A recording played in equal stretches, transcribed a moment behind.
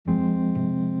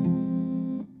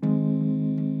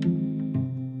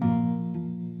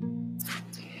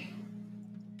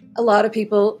A lot of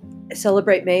people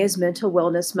celebrate May as Mental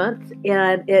Wellness Month,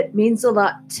 and it means a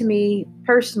lot to me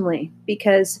personally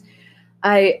because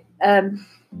I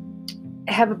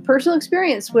have a personal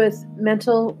experience with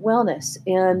mental wellness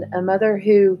and a mother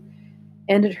who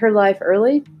ended her life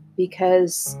early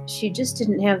because she just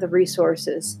didn't have the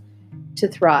resources to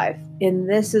thrive. And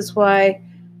this is why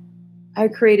I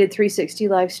created 360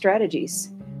 Life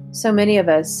Strategies. So many of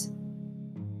us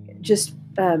just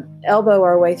elbow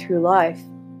our way through life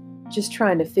just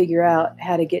trying to figure out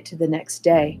how to get to the next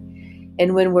day.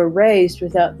 And when we're raised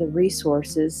without the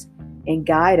resources and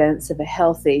guidance of a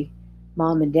healthy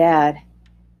mom and dad,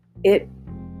 it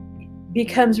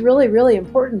becomes really, really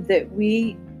important that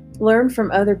we learn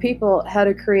from other people how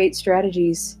to create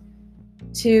strategies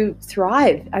to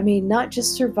thrive. I mean, not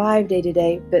just survive day to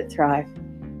day, but thrive.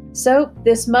 So,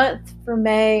 this month for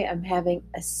May, I'm having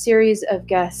a series of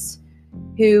guests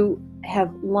who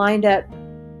have lined up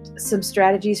some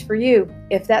strategies for you.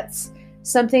 If that's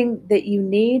something that you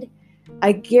need,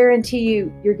 I guarantee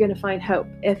you're going to find hope.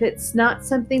 If it's not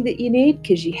something that you need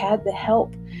because you had the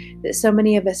help that so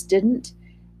many of us didn't,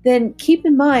 then keep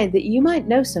in mind that you might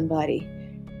know somebody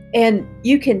and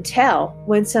you can tell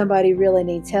when somebody really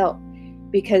needs help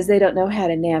because they don't know how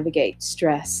to navigate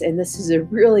stress. And this is a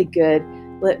really good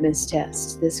litmus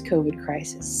test, this COVID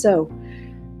crisis. So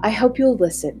I hope you'll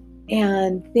listen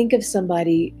and think of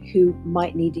somebody who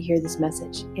might need to hear this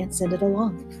message and send it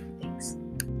along. Thanks.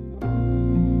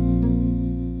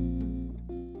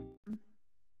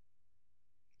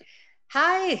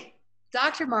 Hi,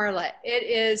 Dr. Marla. It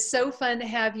is so fun to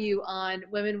have you on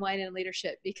Women, Wine, and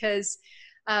Leadership because,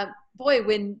 boy,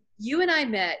 when you and I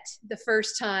met the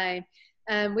first time,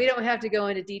 we don't have to go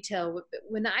into detail, but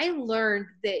when I learned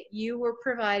that you were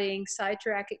providing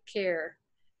psychiatric care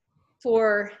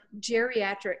for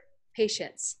geriatric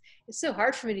patients, it's so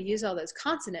hard for me to use all those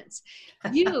consonants.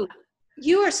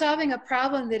 You are solving a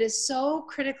problem that is so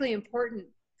critically important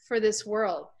for this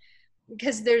world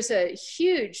because there's a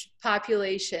huge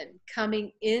population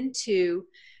coming into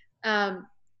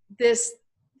this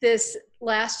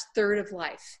last third of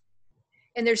life,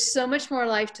 and there's so much more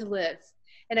life to live.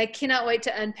 And I cannot wait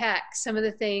to unpack some of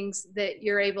the things that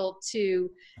you're able to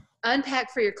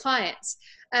unpack for your clients.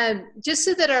 Just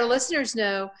so that our listeners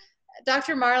know,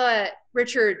 Dr. Marla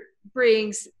Richard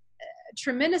brings a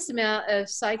tremendous amount of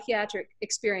psychiatric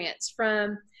experience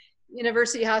from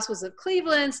University Hospitals of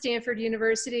Cleveland, Stanford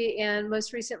University, and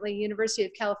most recently, University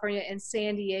of California in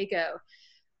San Diego,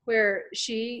 where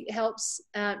she helps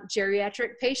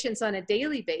geriatric patients on a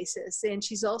daily basis. And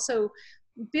she's also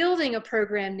building a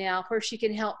program now where she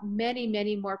can help many,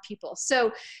 many more people.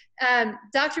 So,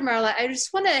 Dr. Marla, I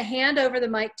just want to hand over the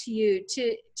mic to you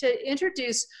to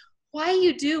introduce why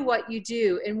you do what you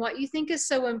do and what you think is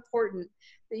so important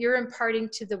that you're imparting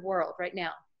to the world right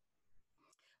now.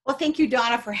 Well, thank you,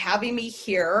 Donna, for having me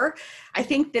here. I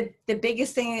think that the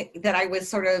biggest thing that I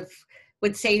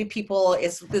would say to people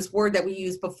is this word that we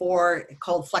used before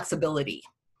called flexibility.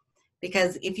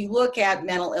 Because if you look at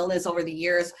mental illness over the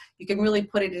years, you can really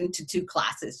put it into two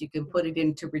classes. You can put it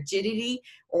into rigidity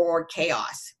or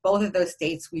chaos. Both of those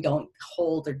states we don't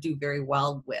hold or do very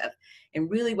well with. And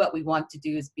really what we want to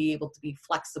do is be able to be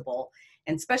flexible.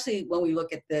 And especially when we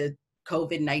look at the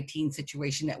COVID-19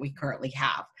 situation that we currently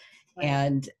have. Right.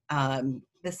 And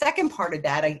the second part of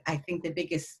that, I think the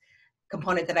biggest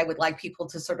component that I would like people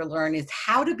to sort of learn is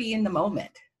how to be in the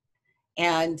moment.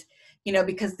 And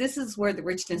because this is where the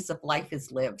richness of life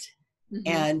is lived. Mm-hmm.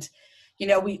 And,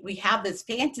 we have this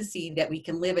fantasy that we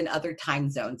can live in other time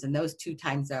zones. And those two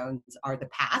time zones are the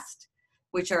past,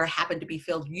 which happen to be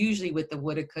filled usually with the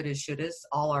woulda, coulda, shouldas,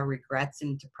 all our regrets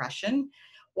and depression,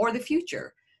 or the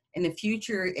future. And the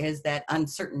future is that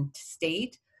uncertain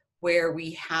state where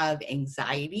we have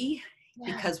anxiety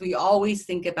because we always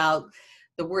think about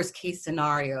the worst case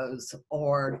scenarios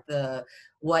or the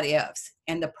what ifs.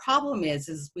 And the problem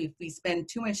is we spend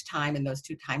too much time in those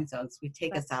two time zones. We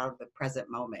take us out of the present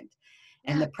moment.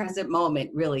 And the present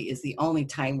moment really is the only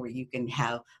time where you can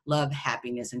have love,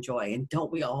 happiness, and joy. And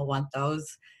don't we all want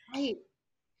those? Right.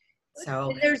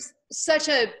 So there's such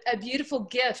a beautiful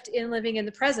gift in living in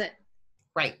the present.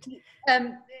 Right.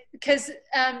 Because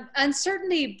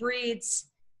uncertainty breeds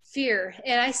fear.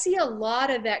 And I see a lot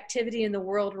of activity in the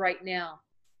world right now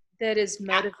that is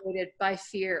motivated by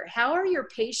fear. How are your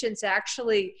patients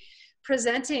actually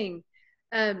presenting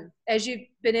as you've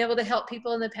been able to help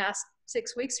people in the past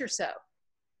 6 weeks or so?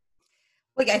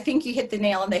 Well, I think you hit the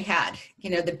nail on the head.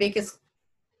 The biggest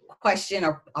question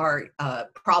or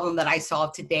problem that I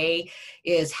solve today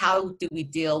is how do we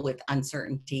deal with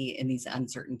uncertainty in these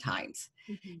uncertain times?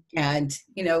 Mm-hmm. And,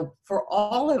 for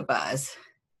all of us,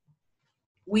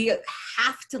 we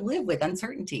have to live with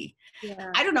uncertainty.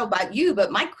 Yeah. I don't know about you,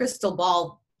 but my crystal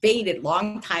ball faded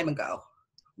long time ago.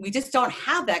 We just don't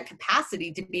have that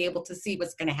capacity to be able to see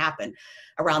what's going to happen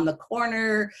around the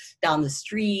corner, down the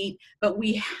street, but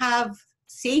we have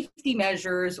safety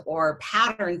measures or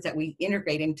patterns that we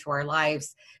integrate into our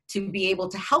lives to be able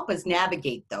to help us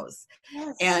navigate those.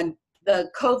 Yes. And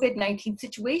the COVID-19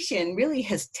 situation really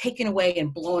has taken away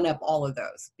and blown up all of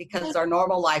those because our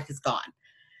normal life is gone.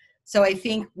 So I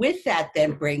think with that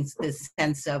then brings this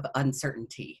sense of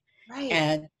uncertainty. Right.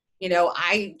 And, you know,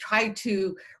 I try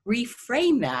to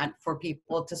reframe that for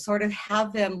people to sort of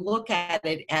have them look at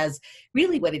it as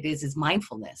really what it is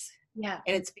mindfulness. Yeah.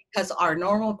 And it's because our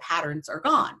normal patterns are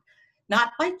gone,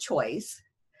 not by choice,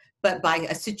 but by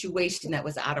a situation that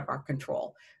was out of our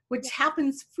control, which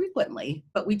happens frequently,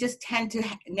 but we just tend to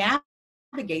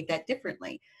navigate that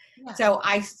differently. Yeah. So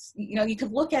you can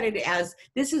look at it as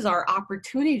this is our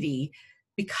opportunity,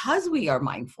 because we are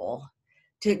mindful,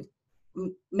 to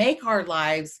make our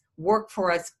lives work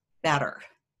for us better.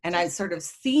 And I've sort of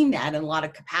seen that in a lot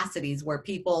of capacities where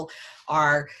people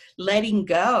are letting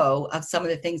go of some of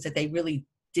the things that they really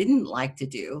didn't like to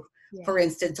do. Yeah. For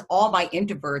instance, all my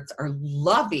introverts are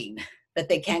loving that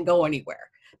they can't go anywhere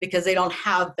because they don't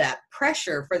have that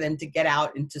pressure for them to get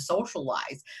out and to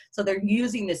socialize. So they're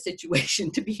using this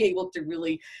situation to be able to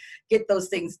really get those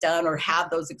things done or have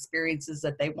those experiences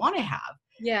that they want to have.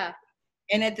 Yeah.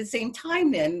 And at the same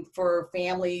time, then for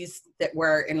families that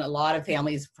were in a lot of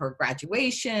families for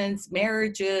graduations,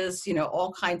 marriages,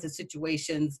 all kinds of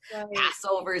situations, right.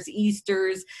 Passovers,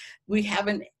 Easters, we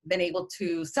haven't been able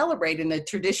to celebrate in the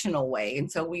traditional way.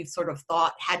 And so we've sort of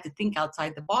had to think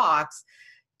outside the box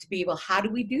to be able, how do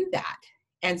we do that?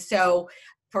 And so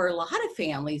for a lot of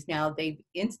families now, they've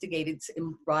instigated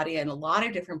and brought in a lot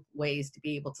of different ways to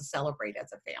be able to celebrate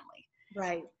as a family.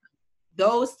 Right.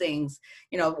 Those things,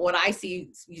 what I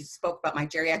see, you spoke about my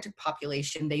geriatric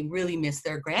population, they really miss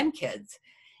their grandkids.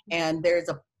 And there's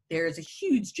a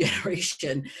huge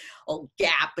generation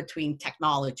gap between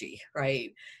technology,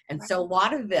 right? And so a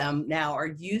lot of them now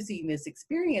are using this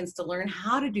experience to learn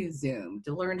how to do Zoom,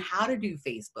 to learn how to do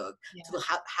Facebook, to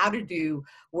how to do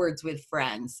Words with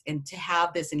Friends, and to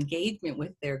have this engagement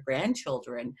with their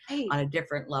grandchildren on a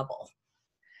different level.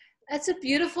 That's a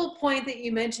beautiful point that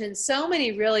you mentioned. So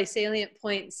many really salient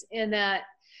points in that.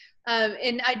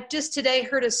 And I just today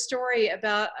heard a story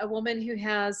about a woman who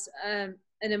has an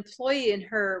employee in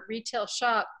her retail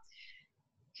shop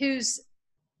whose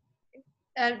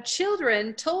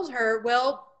children told her,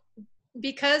 well,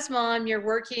 because Mom, you're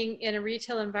working in a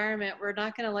retail environment, we're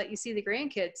not going to let you see the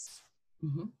grandkids.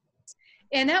 Mm-hmm.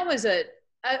 And that was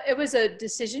it was a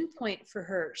decision point for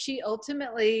her. She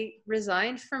ultimately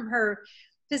resigned from her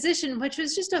position, which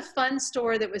was just a fun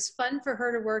store that was fun for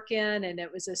her to work in, and it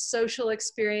was a social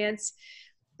experience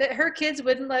that her kids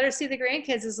wouldn't let her see the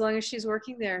grandkids as long as she's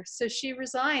working there. So she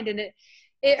resigned, and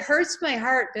it hurts my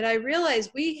heart, but I realize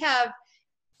we have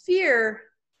fear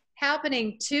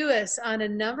happening to us on a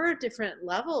number of different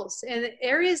levels and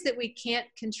areas that we can't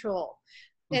control.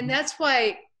 Mm-hmm. And that's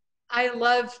why I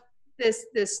love this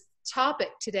topic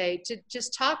today, to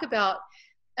just talk about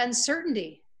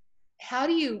uncertainty. How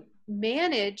do you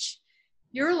manage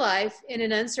your life in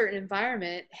an uncertain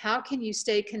environment? How can you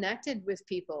stay connected with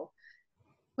people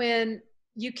when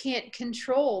you can't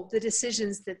control the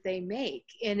decisions that they make,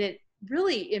 and it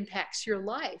really impacts your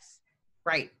life?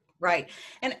 Right.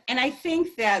 And I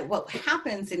think that what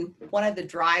happens in one of the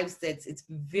drives it's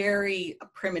very a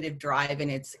primitive drive,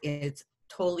 and it's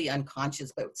totally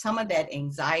unconscious, but some of that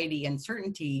anxiety,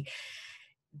 uncertainty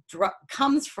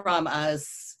comes from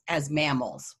us as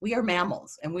mammals. We are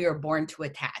mammals, and we are born to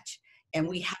attach, and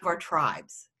we have our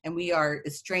tribes, and we are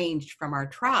estranged from our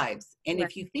tribes. And right.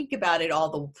 If you think about it,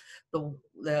 all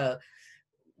the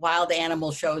wild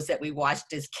animal shows that we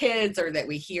watched as kids or that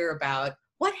we hear about,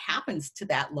 what happens to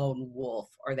that lone wolf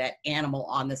or that animal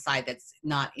on the side that's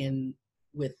not in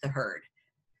with the herd?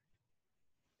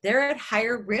 They're at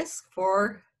higher risk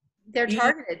for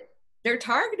targeted. They're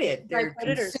targeted. They're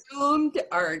consumed,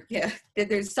 or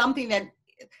there's something, that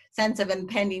sense of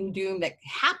impending doom that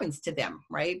happens to them,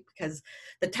 right? Because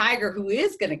the tiger who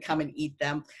is going to come and eat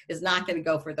them is not going to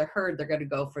go for the herd. They're going to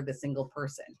go for the single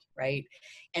person, right?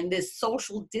 And this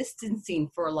social distancing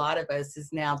for a lot of us is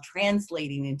now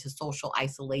translating into social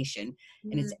isolation,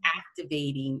 mm-hmm. and it's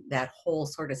activating that whole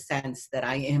sort of sense that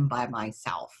I am by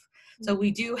myself. So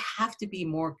we do have to be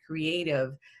more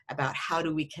creative about how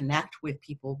do we connect with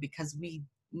people, because we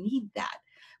need that.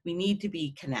 We need to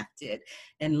be connected.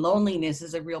 And loneliness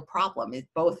is a real problem.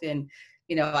 It's both in,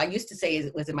 I used to say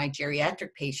it was in my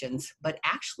geriatric patients, but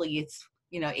actually it's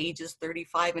ages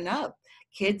 35 and up.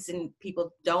 Kids and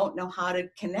people don't know how to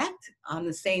connect on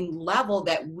the same level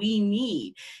that we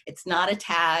need. It's not a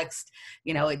text,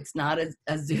 it's not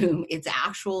a Zoom. It's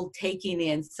actual taking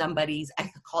in somebody's, I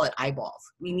call it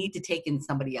eyeballs. We need to take in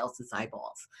somebody else's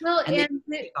eyeballs. Well, and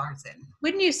take ours in.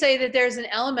 Wouldn't you say that there's an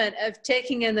element of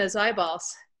taking in those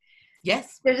eyeballs?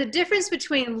 Yes. There's a difference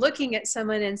between looking at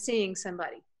someone and seeing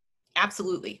somebody.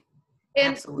 Absolutely.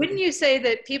 And Absolutely. wouldn't you say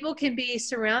that people can be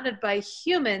surrounded by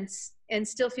humans and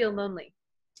still feel lonely?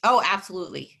 Oh,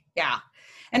 absolutely. Yeah.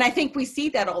 And I think we see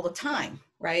that all the time,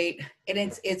 right? And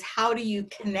it's how do you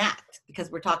connect?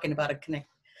 Because we're talking about a connect,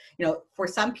 for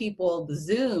some people, the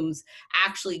Zooms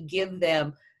actually give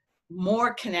them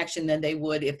more connection than they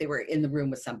would if they were in the room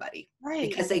with somebody. Right.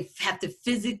 Because they have to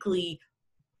physically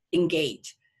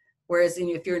engage. Whereas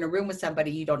if you're in a room with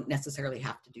somebody, you don't necessarily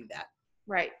have to do that.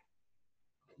 Right.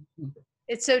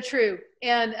 It's so true.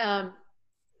 And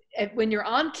when you're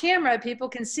on camera, people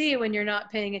can see when you're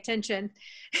not paying attention.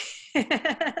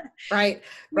 Right.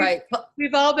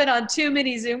 We've all been on too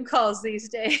many Zoom calls these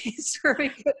days where we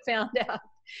get found out.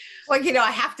 Well,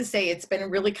 I have to say it's been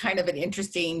really kind of an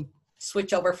interesting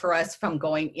switch over for us from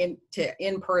going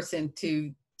in person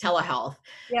to telehealth.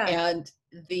 Yeah. And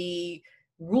the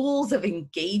rules of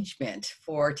engagement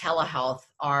for telehealth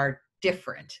are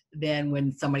different than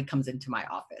when somebody comes into my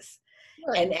office.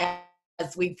 Really? And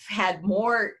as we've had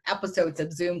more episodes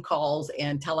of Zoom calls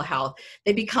and telehealth,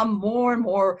 they become more and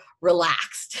more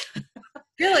relaxed.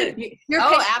 Really? You're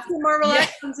more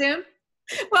relaxed on Zoom?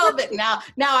 Well, but now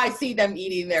I see them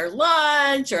eating their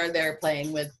lunch, or they're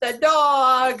playing with the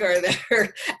dog, or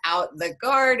they're out in the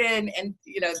garden, and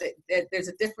there's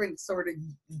a different sort of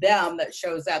them that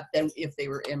shows up than if they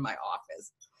were in my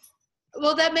office.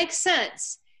 Well, that makes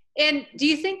sense. And do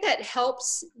you think that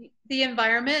helps the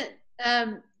environment,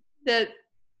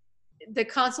 the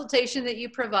consultation that you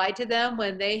provide to them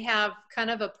when they have kind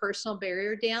of a personal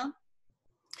barrier down?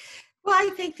 Well,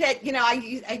 I think that,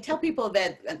 I tell people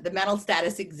that the mental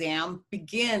status exam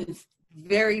begins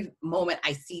very moment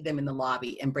I see them in the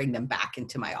lobby and bring them back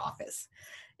into my office.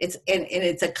 It's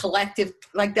a collective,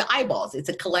 like the eyeballs, it's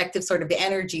a collective sort of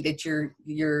energy that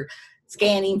you're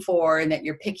scanning for and that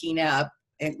you're picking up.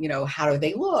 And, how do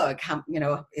they look? How,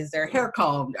 is their hair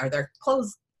combed? Are their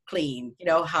clothes clean?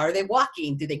 How are they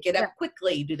walking? Do they get up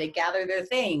quickly? Do they gather their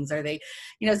things? Are they,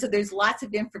 so there's lots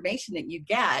of information that you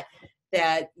get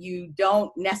that you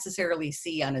don't necessarily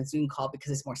see on a Zoom call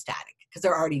because it's more static, because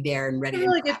they're already there and ready. That's a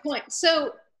really good point.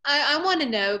 So I want to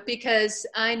know, because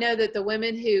I know that the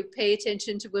women who pay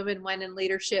attention to Women, Wine, and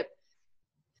Leadership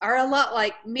are a lot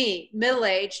like me,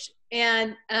 middle-aged,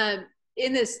 and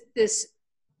in this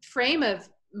frame of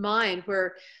mind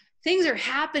where things are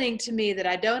happening to me that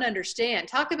I don't understand.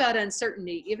 Talk about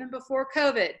uncertainty. Even before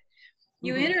COVID,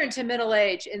 you enter into middle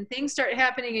age and things start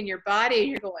happening in your body and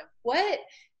you're going, what?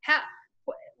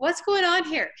 What's going on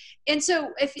here? And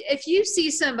so if you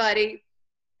see somebody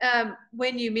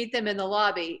when you meet them in the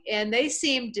lobby and they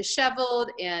seem disheveled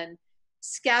and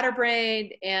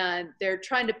scatterbrained and they're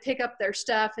trying to pick up their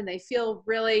stuff and they feel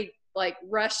really like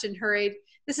rushed and hurried,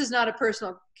 this is not a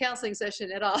personal counseling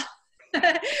session at all.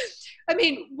 I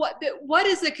mean, what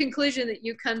is the conclusion that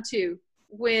you come to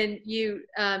when you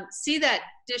see that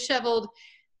disheveled,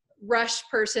 rushed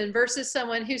person versus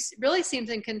someone who really seems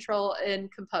in control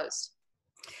and composed?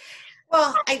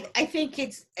 Well, I think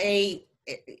it's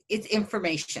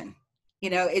information.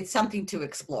 It's something to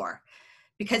explore,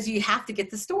 because you have to get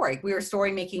the story. We are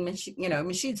story making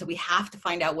machines, so we have to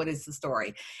find out what is the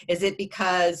story. Is it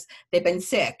because they've been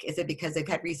sick? Is it because they've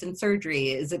had recent surgery?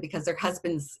 Is it because their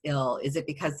husband's ill? Is it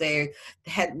because they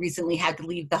had recently had to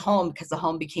leave the home because the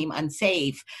home became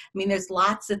unsafe? I mean, there's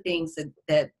lots of things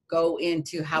that go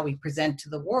into how we present to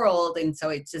the world, and so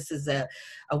it just is a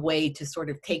way to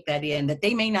sort of take that in, that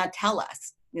they may not tell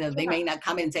us. They may not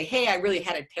come in and say, hey, I really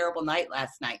had a terrible night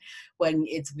last night, when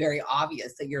it's very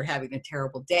obvious that you're having a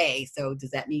terrible day. So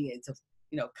does that mean it's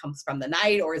comes from the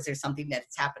night, or is there something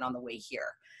that's happened on the way here?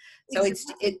 So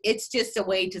it's just a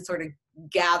way to sort of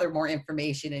gather more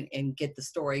information and get the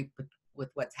story with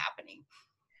what's happening.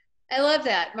 I love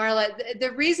that, Marla.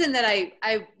 The reason that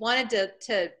I wanted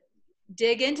to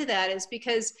dig into that is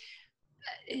because,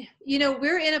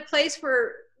 we're in a place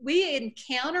where we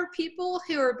encounter people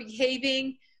who are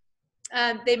behaving,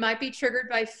 they might be triggered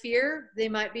by fear. They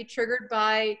might be triggered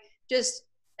by just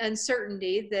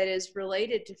uncertainty that is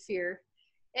related to fear.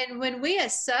 And when we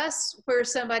assess where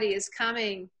somebody is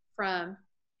coming from,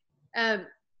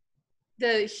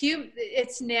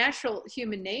 it's natural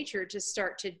human nature to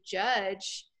start to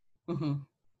judge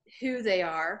who they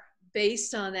are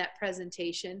based on that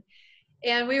presentation.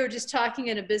 And we were just talking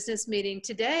in a business meeting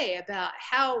today about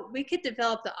how we could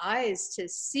develop the eyes to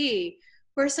see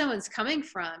where someone's coming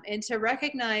from and to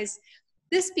recognize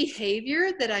this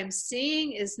behavior that I'm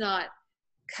seeing is not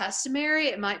customary.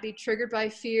 It might be triggered by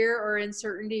fear or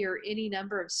uncertainty or any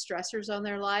number of stressors on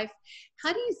their life.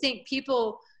 How do you think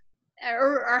people,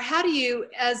 or how do you,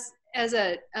 as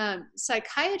a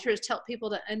psychiatrist, help people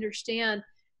to understand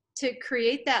to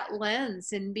create that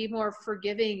lens and be more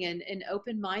forgiving and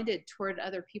open-minded toward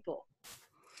other people?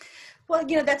 Well,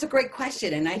 that's a great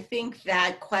question. And I think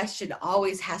that question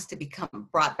always has to become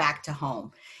brought back to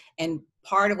home. And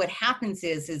part of what happens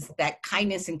is that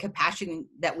kindness and compassion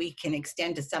that we can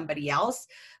extend to somebody else,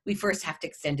 we first have to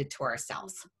extend it to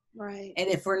ourselves. Right. And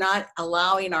if we're not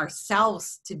allowing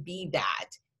ourselves to be that,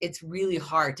 it's really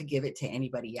hard to give it to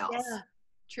anybody else. Yeah,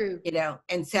 true.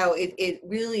 And so it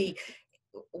really,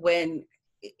 when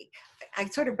I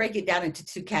sort of break it down into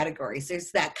two categories,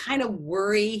 there's that kind of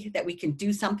worry that we can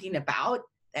do something about,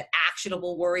 that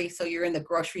actionable worry. So you're in the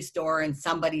grocery store and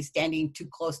somebody's standing too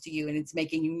close to you and it's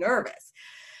making you nervous.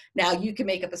 Now you can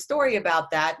make up a story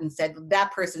about that and said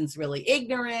that person's really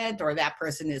ignorant, or that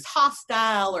person is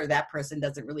hostile, or that person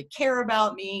doesn't really care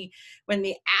about me. When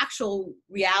the actual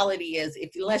reality is,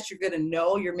 unless you're going to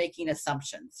know, you're making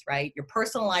assumptions, right? You're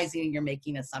personalizing and you're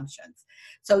making assumptions.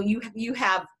 So you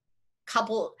have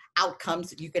couple outcomes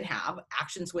that you could have,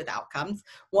 actions with outcomes.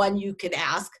 One, you could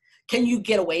ask, can you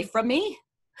get away from me?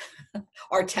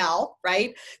 Or tell,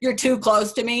 right? You're too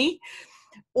close to me.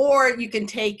 Or you can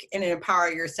take and empower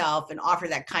yourself and offer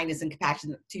that kindness and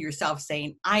compassion to yourself,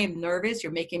 saying, I am nervous.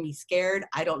 You're making me scared.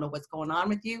 I don't know what's going on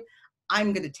with you.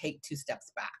 I'm going to take 2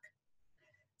 steps back.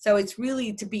 So it's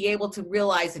really to be able to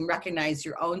realize and recognize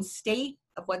your own state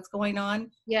of what's going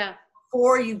on. Yeah.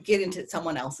 Before you get into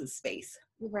someone else's space.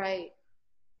 Right.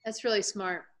 That's really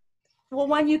smart. Well,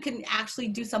 one you can actually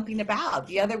do something about.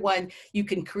 The other one, you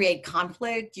can create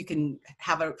conflict. You can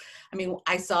have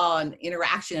I saw an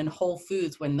interaction in Whole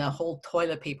Foods when the whole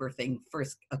toilet paper thing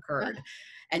first occurred.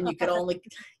 And you could only,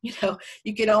 you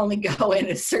could only go in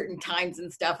at certain times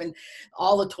and stuff. And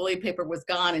all the toilet paper was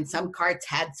gone, and some carts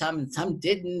had some and some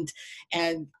didn't.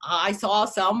 And I saw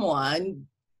someone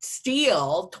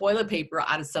steal toilet paper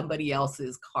out of somebody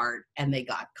else's cart, and they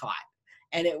got caught.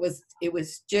 And it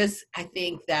was just, I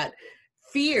think that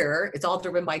fear, it's all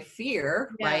driven by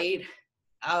fear, yeah. Right?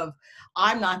 Of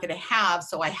I'm not going to have,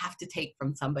 so I have to take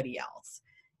from somebody else.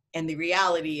 And the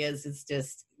reality is, it's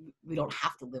just, we don't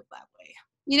have to live that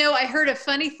way. I heard a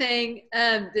funny thing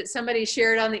that somebody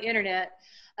shared on the internet,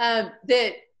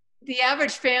 that the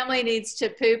average family needs to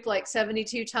poop like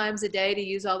 72 times a day to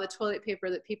use all the toilet paper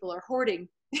that people are hoarding.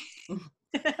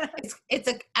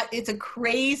 It's a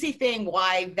crazy thing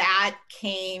why that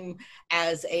came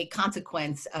as a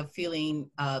consequence of feeling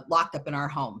locked up in our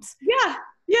homes.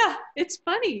 Yeah, it's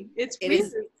funny. It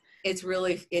is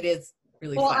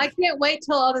really well, funny. I can't wait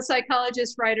till all the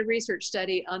psychologists write a research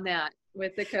study on that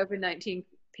with the COVID-19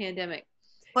 pandemic.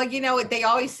 Well, what they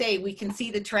always say, we can see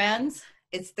the trends.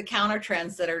 It's the counter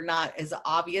trends that are not as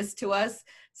obvious to us.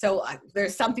 So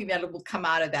there's something that will come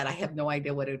out of that. I have no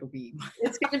idea what it'll be.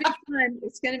 It's going to be fun.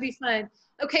 It's going to be fun.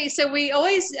 Okay. So we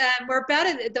always, we're about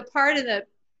at the part of the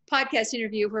podcast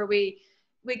interview where we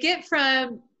get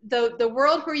from the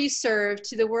world where you serve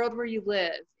to the world where you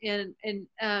live. And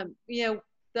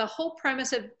the whole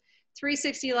premise of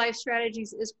 360 Life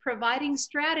Strategies is providing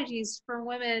strategies for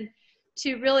women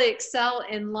to really excel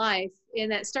in life.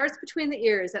 And that starts between the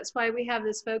ears. That's why we have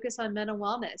this focus on mental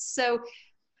wellness. So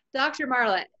Dr.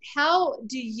 Marlett, how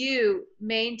do you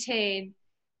maintain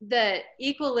the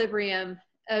equilibrium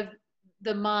of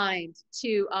the mind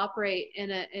to operate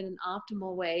in an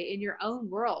optimal way in your own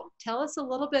world? Tell us a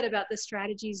little bit about the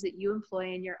strategies that you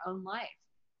employ in your own life.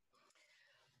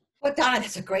 Well, Donna,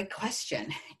 that's a great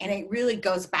question. And it really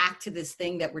goes back to this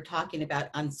thing that we're talking about,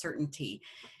 uncertainty.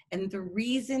 And the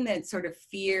reason that sort of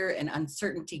fear and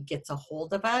uncertainty gets a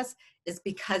hold of us is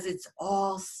because it's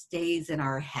all stays in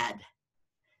our head.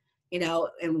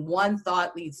 And one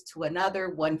thought leads to another,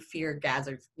 one fear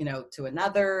gathers, to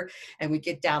another, and we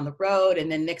get down the road.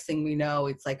 And then next thing we know,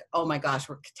 it's like, oh my gosh,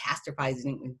 we're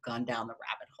catastrophizing. We've gone down the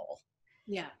rabbit hole.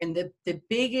 Yeah. And the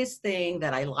biggest thing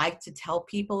that I like to tell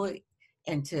people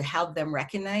and to help them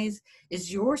recognize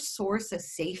is your source of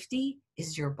safety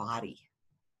is your body.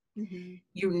 Mm-hmm.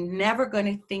 You're never going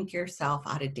to think yourself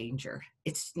out of danger.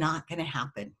 It's not going to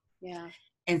happen. Yeah.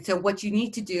 And so what you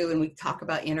need to do, and we talk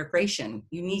about integration,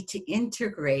 you need to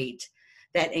integrate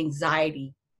that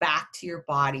anxiety back to your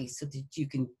body so that you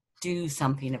can do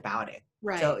something about it.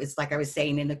 Right. So it's like I was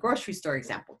saying in the grocery store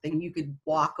example, then you could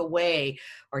walk away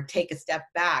or take a step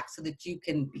back so that you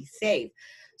can be safe.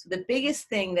 So the biggest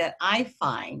thing that I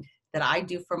find that I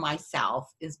do for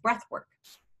myself is breath work.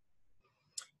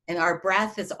 And our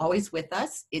breath is always with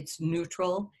us. It's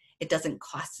neutral. It doesn't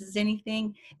cost us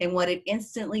anything. And what it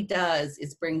instantly does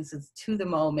is brings us to the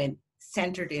moment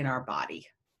centered in our body.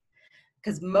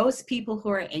 Because most people who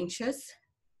are anxious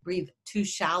breathe too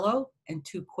shallow and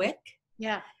too quick.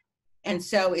 Yeah. And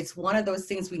so it's one of those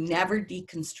things we never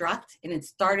deconstruct. And it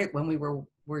started when we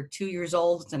were 2 years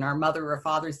old and our mother or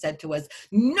father said to us,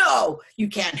 no, you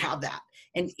can't have that.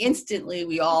 And instantly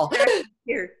we all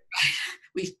here.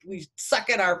 we suck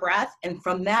in our breath. And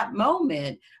from that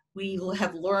moment, we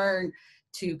have learned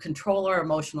to control our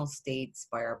emotional states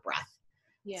by our breath.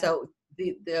 Yeah. So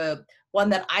the one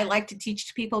that I like to teach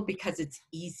to people because it's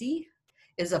easy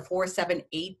is a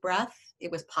 4-7-8 breath.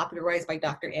 It was popularized by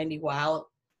Dr. Andy Weil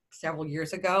several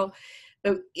years ago.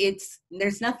 But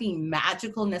there's nothing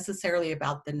magical necessarily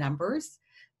about the numbers.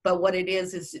 But what it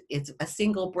is it's a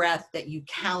single breath that you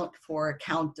count for a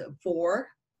count of 4.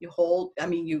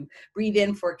 You breathe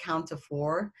in for a count of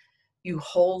 4, you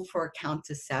hold for a count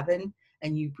of 7,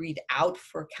 and you breathe out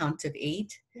for a count of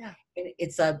 8. Yeah. And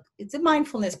it's a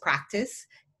mindfulness practice.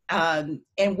 And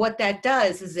what that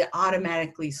does is it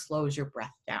automatically slows your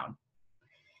breath down.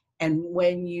 And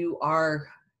when you are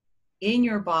in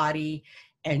your body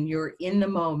and you're in the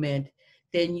moment,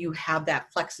 then you have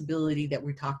that flexibility that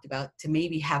we talked about to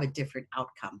maybe have a different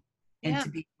outcome. And to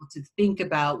be able to think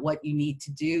about what you need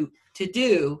to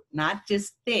do, not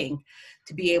just think,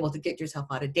 to be able to get yourself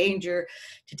out of danger,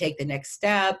 to take the next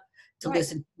step, to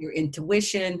listen to your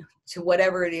intuition, to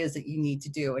whatever it is that you need to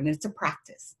do. And it's a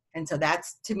practice. And so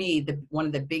that's, to me, one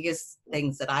of the biggest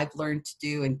things that I've learned to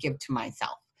do and give to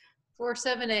myself.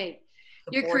 4-7-8.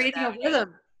 You're creating a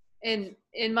rhythm.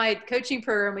 In my coaching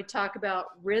program, we talk about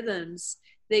rhythms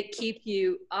that keep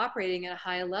you operating at a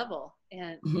high level.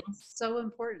 And it's so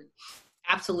important.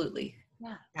 Absolutely.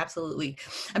 Yeah. Absolutely.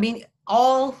 I mean,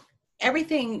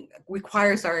 everything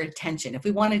requires our attention. If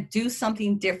we want to do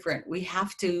something different, we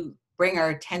have to bring our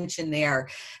attention there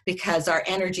because our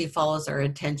energy follows our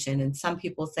attention. And some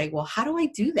people say, well, how do I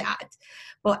do that?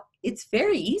 Well, it's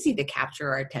very easy to capture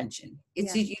our attention.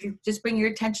 You just bring your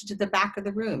attention to the back of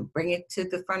the room, bring it to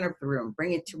the front of the room,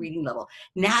 bring it to reading level.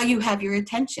 Now you have your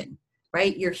attention,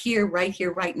 right? You're here,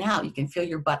 right now. You can feel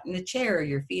your butt in the chair,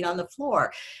 your feet on the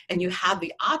floor, and you have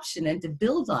the option and to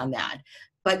build on that.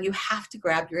 But you have to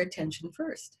grab your attention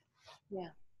first. Yeah.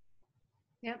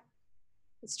 Yep.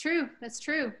 It's true. That's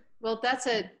true. Well, that's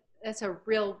a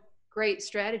real great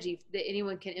strategy that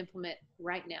anyone can implement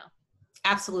right now.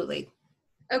 Absolutely.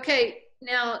 Okay.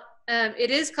 Now, it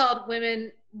is called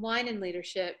Women, Wine, and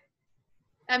Leadership.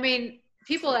 I mean,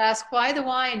 people ask, why the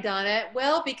wine, Donna?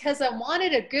 Well, because I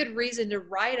wanted a good reason to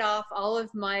write off all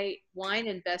of my wine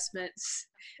investments.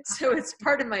 So it's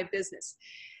part of my business.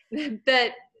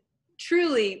 But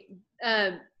truly,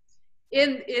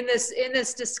 in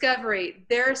this discovery,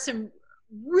 there are some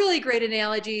really great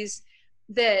analogies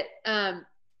that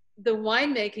the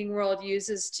winemaking world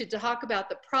uses to talk about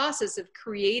the process of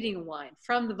creating wine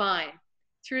from the vine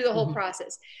through the whole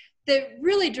process that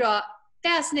really draw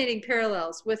fascinating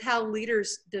parallels with how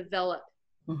leaders develop,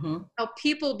 how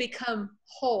people become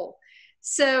whole.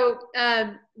 So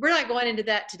we're not going into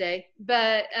that today,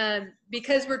 but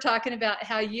because we're talking about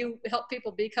how you help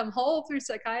people become whole through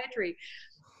psychiatry,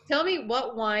 tell me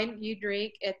what wine you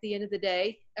drink at the end of the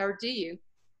day, or do you?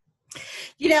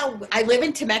 You know, I live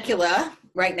in Temecula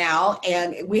right now,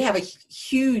 and we have a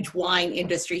huge wine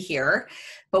industry here.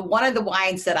 But one of the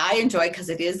wines that I enjoy, because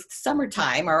it is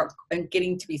summertime or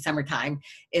getting to be summertime,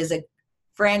 is a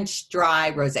French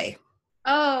dry rosé.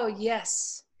 Oh,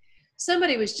 yes.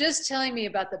 Somebody was just telling me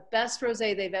about the best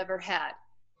rosé they've ever had.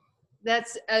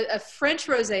 That's a French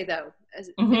rosé, though.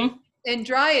 And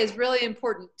dry is really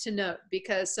important to note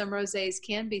because some rosés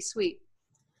can be sweet.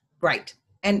 Right.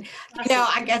 And, you know,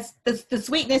 I guess the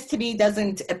sweetness to me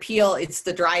doesn't appeal. It's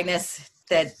the dryness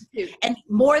that, and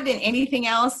more than anything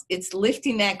else, it's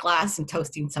lifting that glass and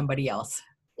toasting somebody else.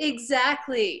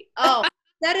 Exactly. Oh,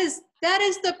 that is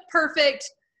the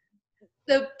perfect,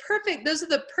 those are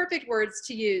the perfect words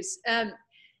to use.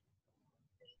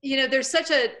 You know, there's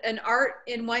such an art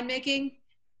in winemaking,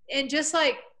 and just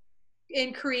like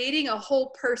in creating a whole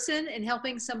person and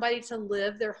helping somebody to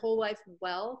live their whole life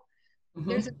well,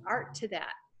 there's an art to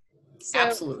that. So,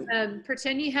 absolutely.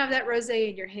 Pretend you have that rosé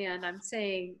in your hand. I'm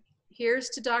saying, here's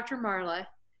to Dr. Marla.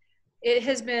 It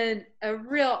has been a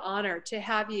real honor to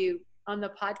have you on the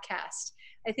podcast.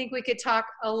 I think we could talk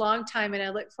a long time, and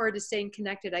I look forward to staying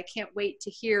connected. I can't wait to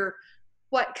hear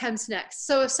what comes next.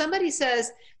 So if somebody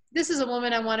says, this is a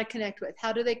woman I want to connect with,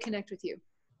 how do they connect with you?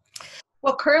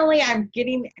 Well, currently I'm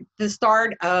getting the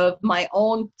start of my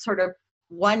own sort of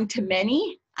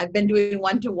one-to-many. I've been doing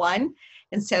one-to-one.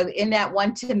 And so in that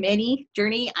one-to-many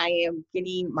journey, I am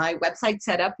getting my website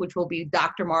set up, which will be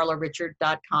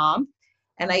drmarlarichard.com.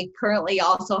 And I currently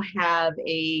also have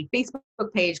a Facebook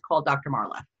page called Dr.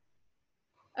 Marla.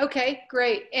 Okay,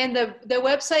 great. And the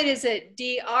website is at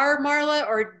Dr. Marla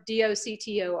or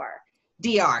DOCTOR?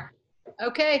 DR.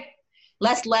 Okay.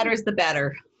 Less letters, the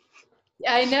better.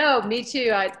 I know, me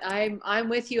too. I'm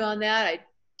with you on that. I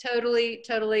totally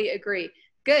agree.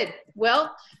 Good.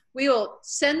 Well, we will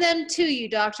send them to you,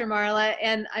 Dr. Marla,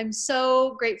 and I'm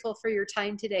so grateful for your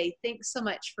time today. Thanks so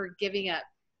much for giving up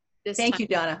this time. Thank you,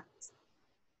 Donna.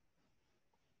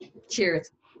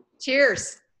 Cheers.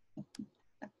 Cheers.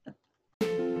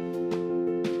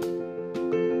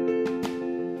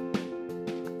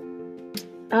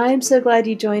 I'm so glad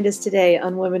you joined us today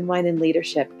on Women, Wine, and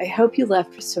Leadership. I hope you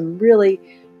left with some really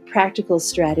practical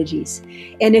strategies.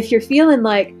 And if you're feeling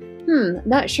like,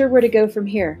 not sure where to go from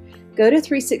here, go to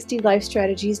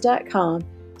 360lifestrategies.com,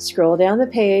 scroll down the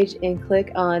page, and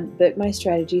click on Book My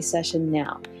Strategy Session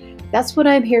Now. That's what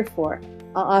I'm here for.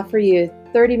 I'll offer you a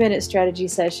 30-minute strategy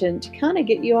session to kind of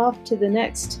get you off to the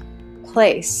next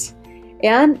place.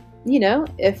 And,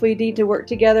 if we need to work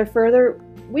together further,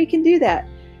 we can do that.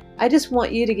 I just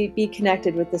want you to be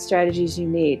connected with the strategies you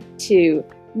need to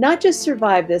not just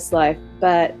survive this life,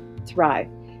 but thrive.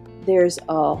 There's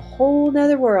a whole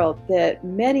nother world that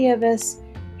many of us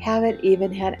haven't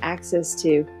even had access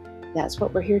to. That's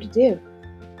what we're here to do.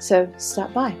 So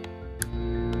stop by.